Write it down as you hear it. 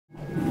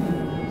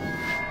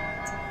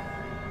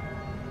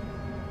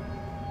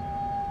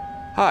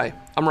Hi,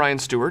 I'm Ryan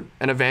Stewart,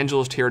 an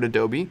evangelist here at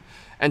Adobe,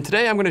 and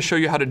today I'm going to show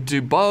you how to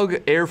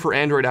debug AIR for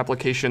Android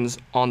applications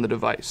on the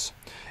device.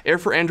 AIR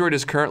for Android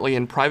is currently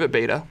in private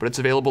beta, but it's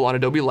available on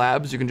Adobe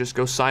Labs. You can just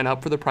go sign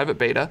up for the private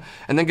beta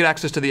and then get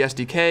access to the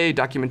SDK,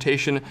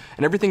 documentation,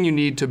 and everything you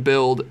need to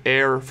build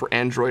AIR for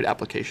Android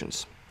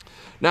applications.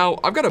 Now,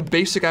 I've got a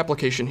basic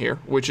application here,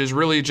 which is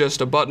really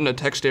just a button, a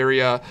text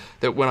area,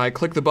 that when I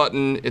click the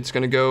button, it's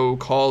going to go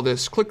call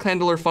this click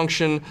handler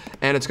function,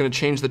 and it's going to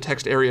change the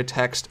text area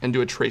text and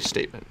do a trace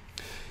statement.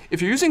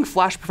 If you're using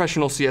Flash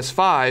Professional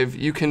CS5,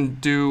 you can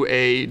do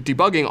a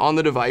debugging on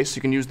the device.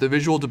 You can use the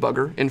visual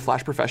debugger in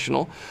Flash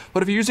Professional.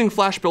 But if you're using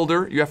Flash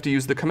Builder, you have to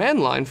use the command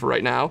line for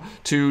right now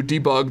to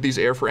debug these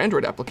AIR for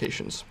Android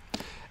applications.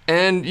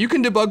 And you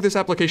can debug this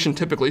application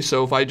typically,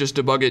 so if I just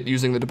debug it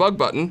using the debug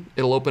button,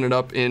 it'll open it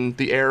up in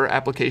the AIR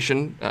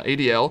application,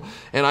 ADL,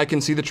 and I can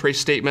see the trace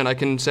statement, I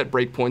can set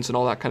breakpoints and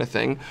all that kind of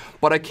thing.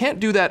 But I can't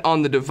do that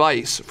on the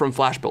device from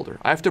Flash Builder.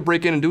 I have to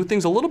break in and do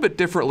things a little bit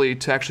differently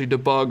to actually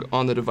debug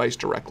on the device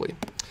directly.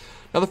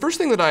 Now the first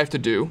thing that I have to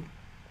do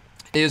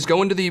is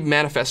go into the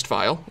manifest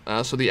file,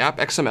 so the app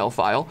XML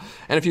file.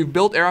 And if you've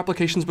built AIR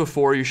applications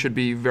before, you should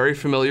be very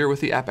familiar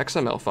with the app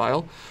XML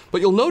file.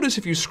 But you'll notice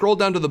if you scroll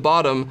down to the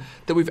bottom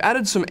that we've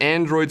added some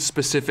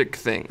Android-specific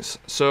things.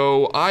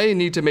 So I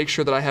need to make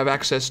sure that I have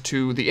access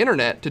to the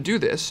internet to do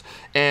this.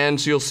 And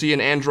so you'll see an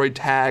Android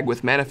tag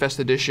with manifest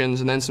additions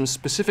and then some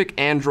specific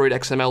Android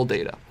XML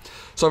data.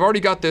 So I've already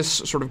got this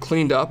sort of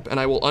cleaned up, and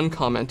I will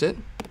uncomment it.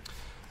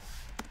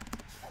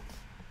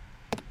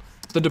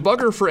 The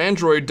debugger for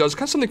Android does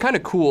something kind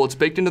of cool. It's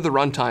baked into the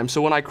runtime. So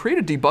when I create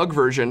a debug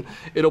version,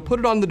 it'll put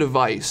it on the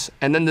device,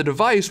 and then the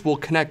device will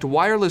connect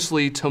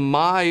wirelessly to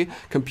my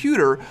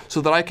computer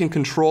so that I can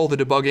control the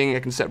debugging,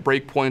 I can set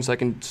breakpoints, I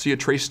can see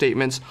trace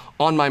statements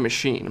on my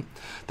machine.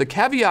 The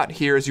caveat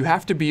here is you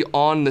have to be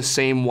on the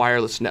same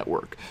wireless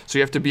network. So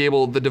you have to be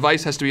able, the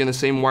device has to be on the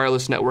same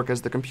wireless network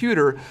as the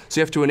computer, so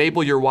you have to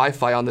enable your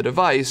Wi-Fi on the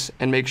device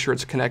and make sure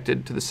it's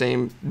connected to the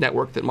same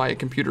network that my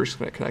computer is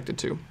connected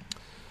to.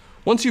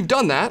 Once you've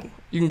done that,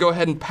 you can go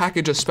ahead and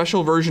package a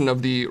special version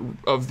of the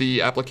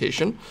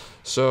application.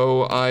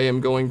 So I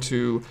am going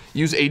to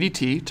use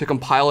ADT to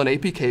compile an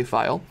APK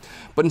file.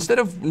 But instead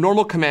of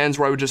normal commands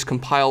where I would just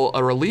compile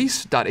a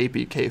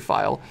release.apk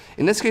file,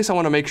 in this case I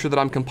want to make sure that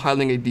I'm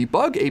compiling a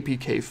debug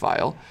APK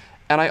file.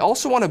 And I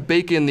also want to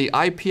bake in the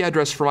IP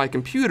address for my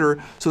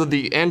computer so that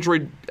the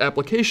Android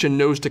application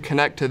knows to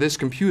connect to this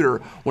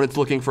computer when it's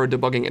looking for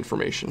debugging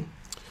information.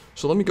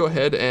 So let me go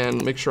ahead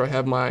and make sure I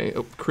have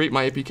create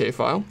my APK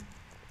file.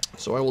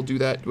 So I will do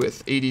that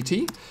with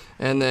ADT,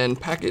 and then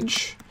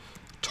package,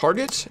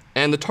 target,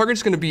 and the target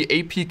is going to be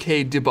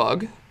APK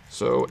debug,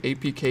 so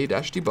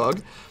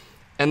APK-debug.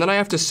 And then I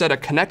have to set a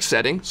connect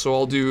setting, so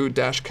I'll do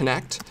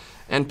 -connect,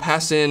 and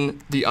pass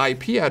in the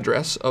IP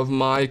address of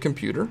my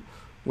computer,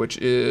 which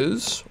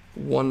is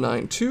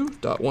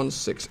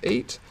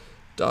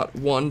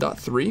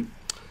 192.168.1.3.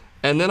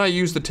 And then I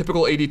use the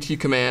typical ADT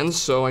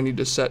commands, so I need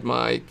to set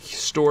my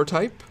store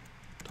type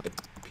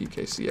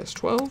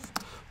PKCS12,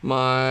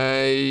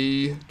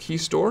 my key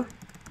store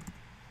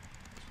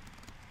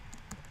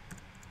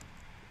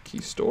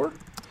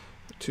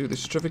to the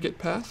certificate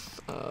path.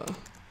 There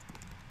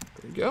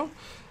we go.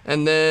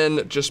 And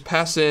then just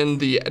pass in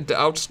the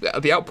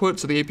output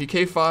to the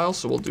APK file.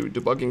 So we'll do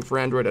debugging for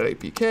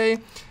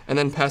Android.apk, and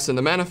then pass in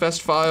the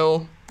manifest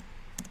file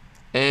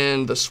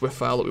and the Swift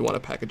file that we want to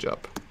package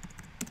up.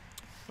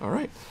 All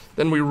right.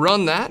 Then we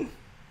run that.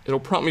 It'll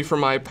prompt me for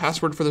my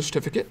password for the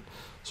certificate.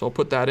 So I'll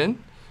put that in.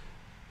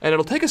 And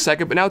it'll take a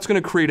second, but now it's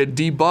going to create a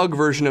debug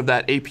version of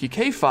that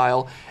APK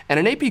file. And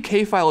an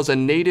APK file is a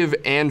native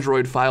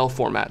Android file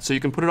format. So you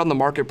can put it on the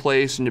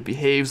marketplace, and it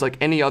behaves like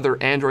any other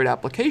Android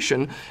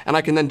application. And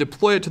I can then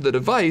deploy it to the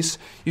device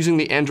using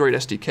the Android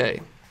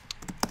SDK.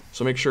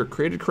 So make sure it's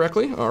created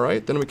correctly. All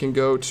right, then we can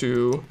go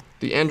to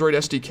the Android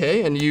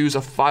SDK and use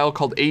a file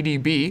called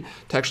ADB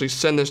to actually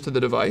send this to the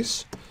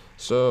device.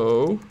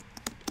 So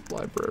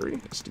library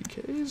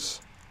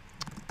SDKs.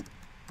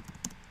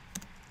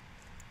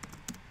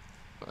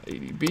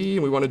 ADB,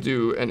 and we want to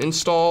do an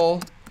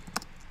install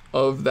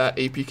of that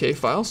APK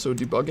file, so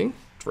debugging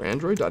for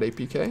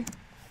Android.apk.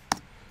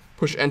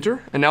 Push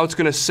enter, and now it's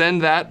going to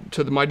send that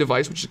to my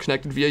device, which is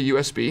connected via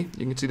USB.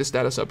 You can see the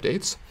status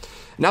updates.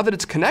 Now that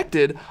it's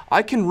connected,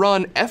 I can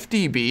run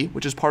FDB,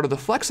 which is part of the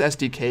Flex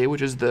SDK,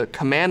 which is the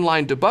command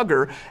line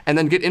debugger, and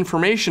then get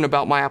information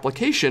about my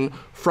application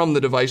from the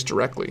device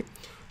directly.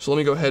 So let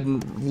me go ahead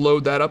and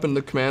load that up in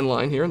the command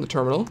line here in the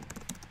terminal.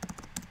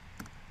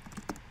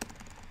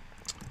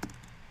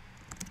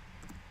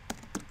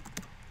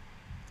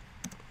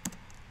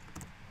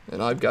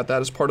 And I've got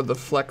that as part of the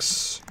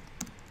Flex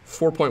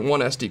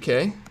 4.1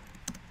 SDK.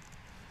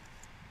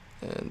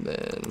 And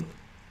then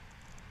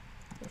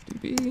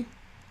FDB.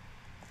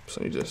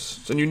 So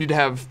you need to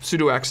have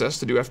sudo access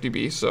to do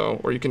FDB,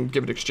 or you can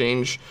give it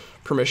exchange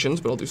permissions,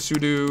 but I'll do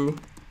sudo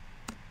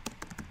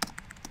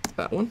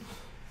that one.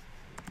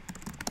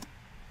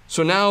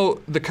 So now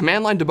the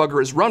command line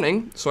debugger is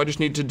running, so I just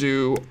need to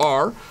do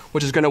R,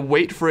 which is going to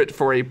wait for it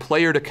for a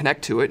player to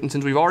connect to it. And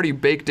since we've already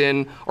baked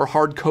in or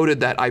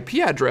hard-coded that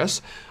IP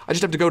address, I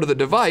just have to go to the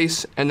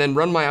device and then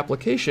run my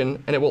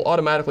application, and it will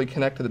automatically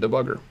connect to the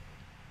debugger.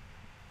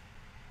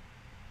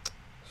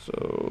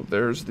 So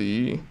there's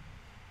the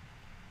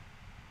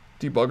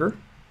debugger.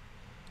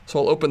 So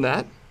I'll open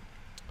that,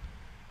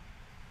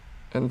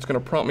 and it's going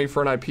to prompt me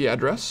for an IP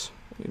address.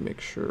 Let me make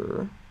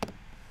sure.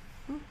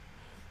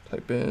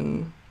 Type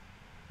in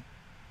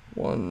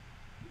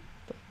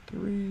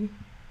 1.3.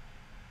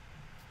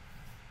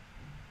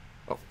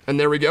 Oh, and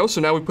there we go.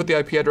 So now we put the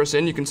IP address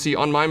in. You can see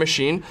on my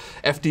machine,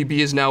 FDB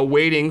is now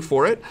waiting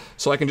for it.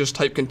 So I can just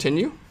type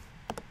continue.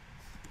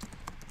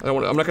 I'm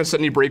not going to set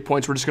any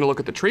breakpoints. We're just going to look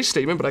at the trace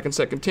statement, but I can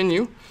set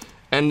continue.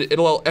 And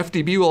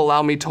FDB will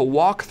allow me to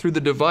walk through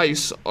the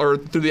device or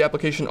through the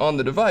application on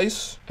the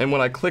device. And when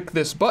I click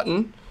this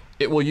button,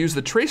 it will use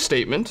the trace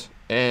statement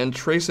and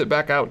trace it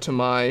back out to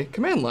my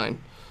command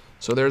line.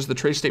 So there's the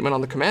trace statement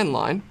on the command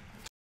line.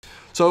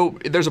 So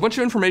there's a bunch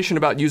of information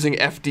about using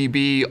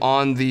FDB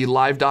on the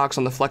live docs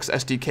on the Flex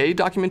SDK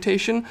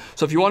documentation.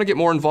 So if you want to get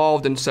more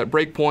involved and set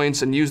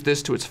breakpoints and use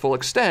this to its full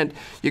extent,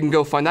 you can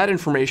go find that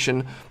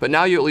information. But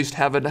now you at least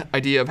have an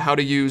idea of how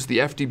to use the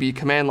FDB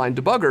command line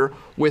debugger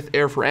with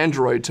AIR for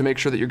Android to make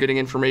sure that you're getting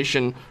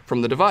information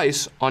from the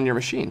device on your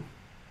machine.